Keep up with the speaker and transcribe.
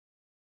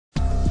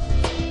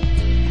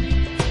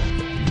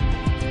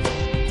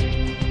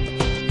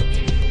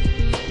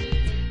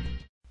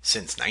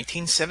Since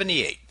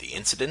 1978, the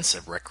incidence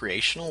of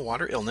recreational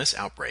water illness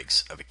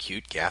outbreaks of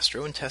acute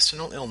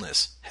gastrointestinal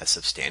illness has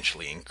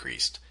substantially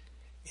increased.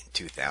 In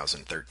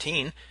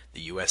 2013,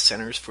 the U.S.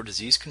 Centers for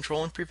Disease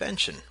Control and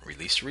Prevention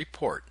released a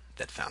report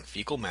that found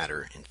fecal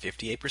matter in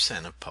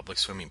 58% of public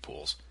swimming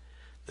pools.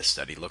 The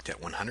study looked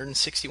at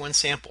 161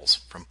 samples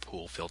from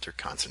pool filter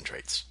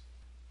concentrates.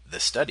 The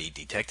study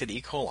detected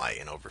E. coli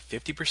in over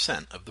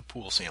 50% of the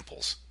pool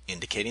samples,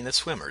 indicating that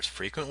swimmers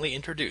frequently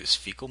introduce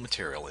fecal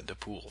material into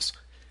pools.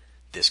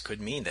 This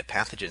could mean that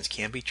pathogens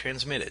can be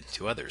transmitted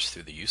to others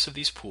through the use of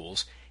these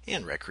pools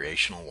and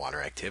recreational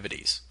water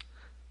activities.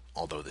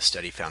 Although the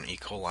study found E.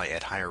 coli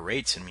at higher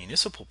rates in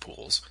municipal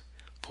pools,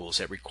 pools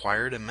that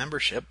required a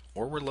membership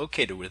or were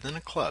located within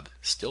a club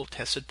still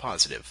tested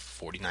positive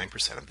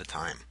 49% of the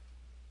time.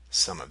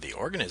 Some of the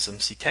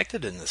organisms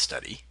detected in the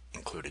study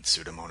included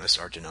Pseudomonas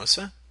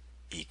aeruginosa,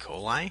 E.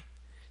 coli,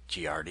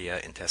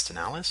 Giardia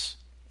intestinalis,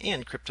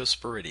 and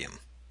Cryptosporidium.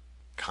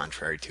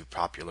 Contrary to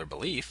popular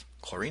belief,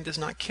 chlorine does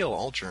not kill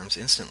all germs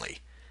instantly.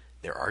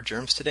 There are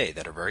germs today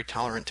that are very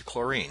tolerant to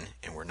chlorine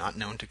and were not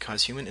known to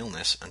cause human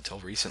illness until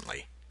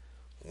recently.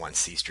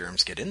 Once these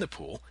germs get in the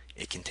pool,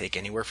 it can take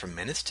anywhere from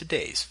minutes to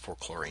days for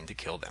chlorine to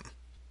kill them.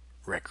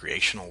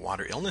 Recreational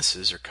water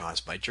illnesses are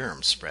caused by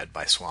germs spread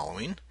by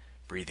swallowing,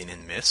 breathing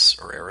in mists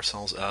or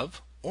aerosols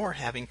of, or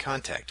having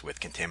contact with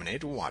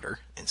contaminated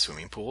water in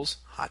swimming pools,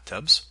 hot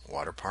tubs,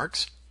 water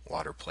parks,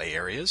 water play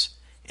areas,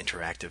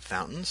 interactive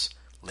fountains,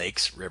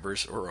 lakes,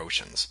 rivers, or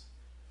oceans.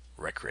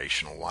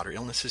 Recreational water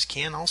illnesses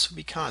can also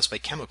be caused by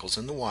chemicals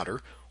in the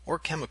water or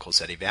chemicals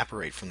that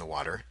evaporate from the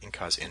water and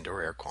cause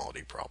indoor air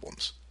quality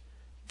problems.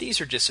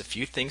 These are just a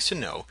few things to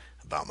know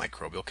about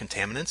microbial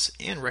contaminants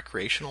and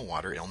recreational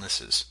water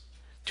illnesses.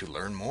 To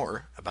learn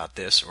more about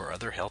this or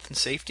other health and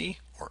safety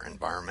or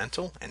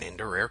environmental and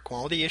indoor air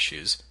quality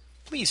issues,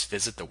 please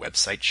visit the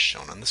website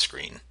shown on the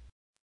screen.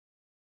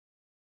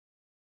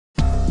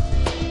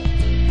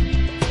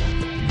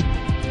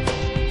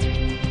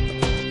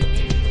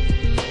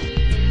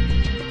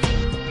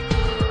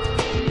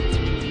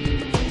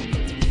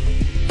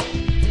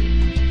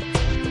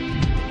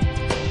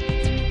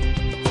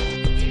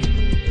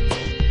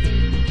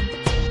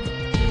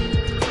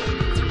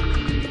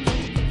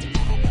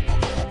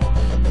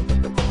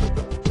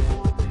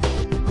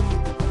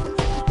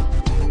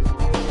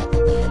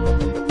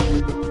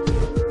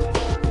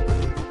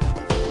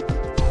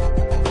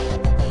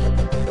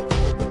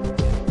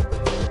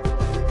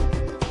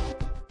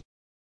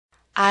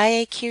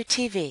 IAQ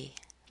TV,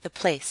 the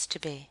place to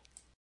be.